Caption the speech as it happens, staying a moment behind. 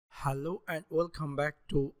Hello and welcome back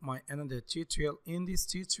to my another tutorial. In this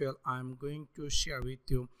tutorial I'm going to share with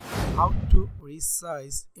you how to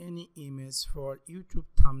resize any image for YouTube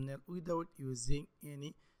thumbnail without using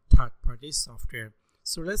any third-party software.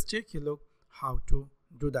 So let's take a look how to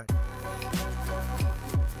do that.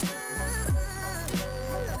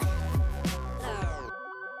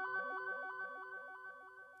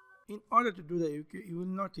 In order to do that, you will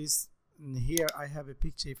notice here I have a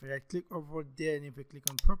picture. If I click over there and if I click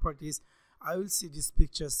on properties, I will see this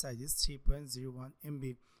picture size is 3.01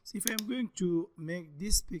 MB. So if I'm going to make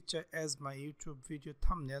this picture as my YouTube video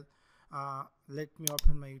thumbnail, let me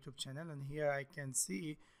open my YouTube channel, and here I can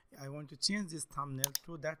see I want to change this thumbnail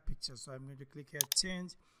to that picture. So I'm going to click here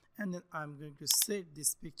change, and then I'm going to set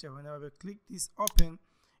this picture. Whenever I click this open,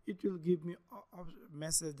 it will give me a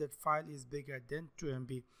message that file is bigger than 2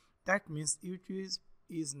 MB. That means YouTube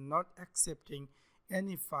is not accepting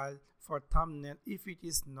any file for thumbnail if it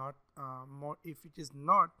is not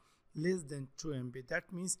less than 2 MB.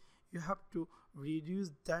 That means you have to reduce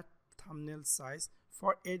that thumbnail size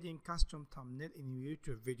for adding custom thumbnail in your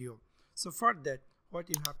YouTube video. So for that, what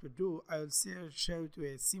you have to do, I will share with you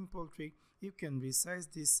a simple trick. You can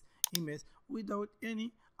resize this image without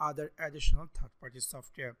any other additional third-party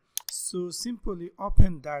software. So simply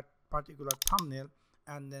open that particular thumbnail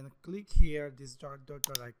and then click here this dot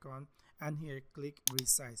icon, and here click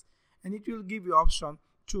resize, and it will give you option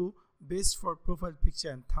to best for profile picture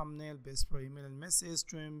and thumbnail, best for email and message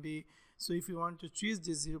 2 MB. So if you want to choose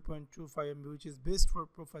this 0.25 MB, which is best for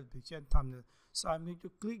profile picture and thumbnail, so I'm going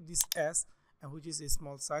to click this S, which is a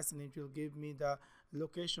small size, and it will give me the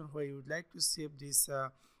location where you would like to save this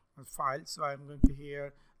file. So I'm going to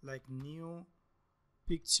here like new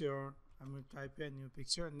picture, I'm going to type a new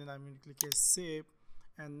picture, and then I'm going to click here save.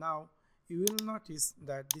 And now you will notice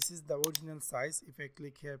that this is the original size. If I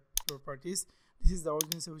click here properties, this is the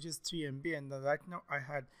original size, which is 3 MB, and right now I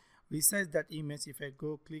had resized that image. If I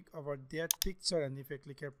go click over that picture and if I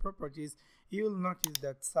click here properties, you will notice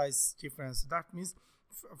that size difference. That means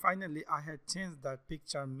finally I had changed that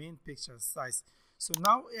picture main picture size. So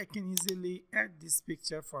now I can easily add this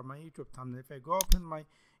picture for my YouTube thumbnail. If I go open my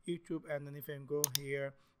YouTube, and then if I go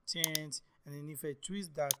here change, and then if I choose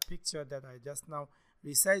that picture that I just now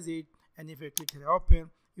resize it, and if I click here open,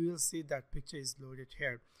 you will see that picture is loaded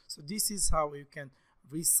here. So this is how you can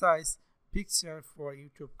resize picture for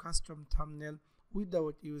YouTube custom thumbnail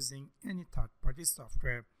without using any third-party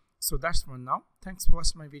software. So that's for now. Thanks for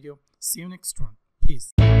watching my video. See you next one.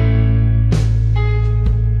 Peace.